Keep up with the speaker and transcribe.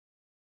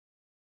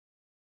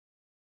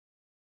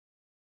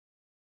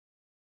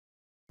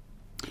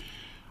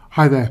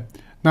Hi there.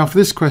 Now for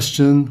this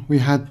question we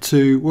had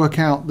to work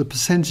out the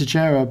percentage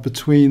error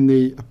between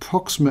the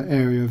approximate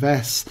area of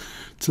S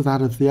to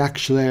that of the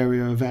actual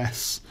area of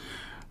S.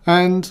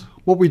 And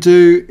what we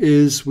do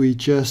is we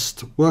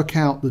just work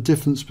out the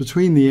difference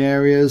between the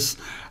areas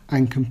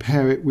and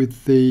compare it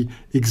with the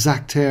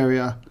exact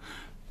area.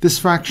 This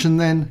fraction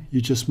then you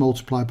just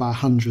multiply by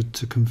 100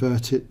 to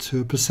convert it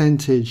to a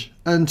percentage,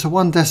 and to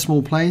one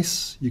decimal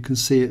place you can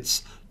see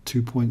it's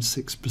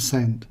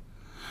 2.6%.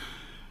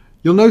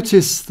 You'll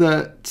notice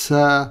that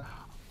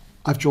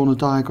I've drawn a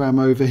diagram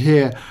over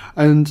here,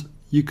 and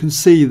you can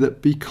see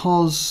that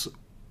because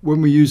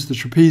when we use the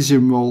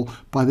trapezium rule,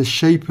 by the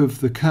shape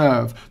of the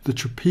curve, the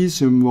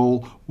trapezium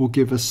rule will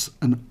give us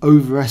an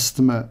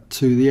overestimate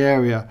to the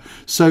area.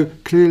 So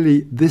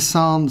clearly this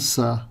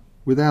answer,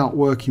 without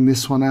working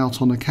this one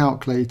out on a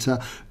calculator,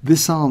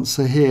 this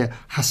answer here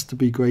has to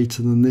be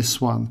greater than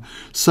this one.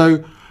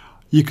 So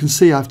you can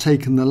see I've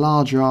taken the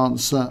larger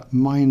answer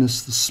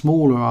minus the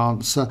smaller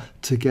answer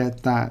to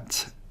get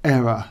that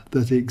error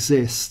that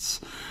exists.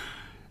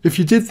 If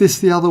you did this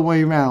the other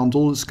way around,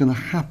 all that's going to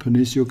happen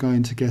is you're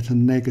going to get a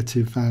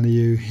negative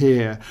value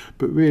here,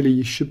 but really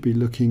you should be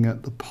looking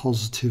at the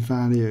positive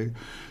value.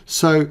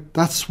 So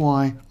that's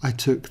why I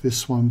took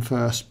this one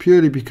first,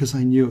 purely because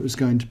I knew it was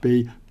going to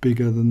be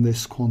bigger than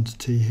this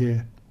quantity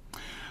here.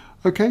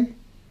 Okay,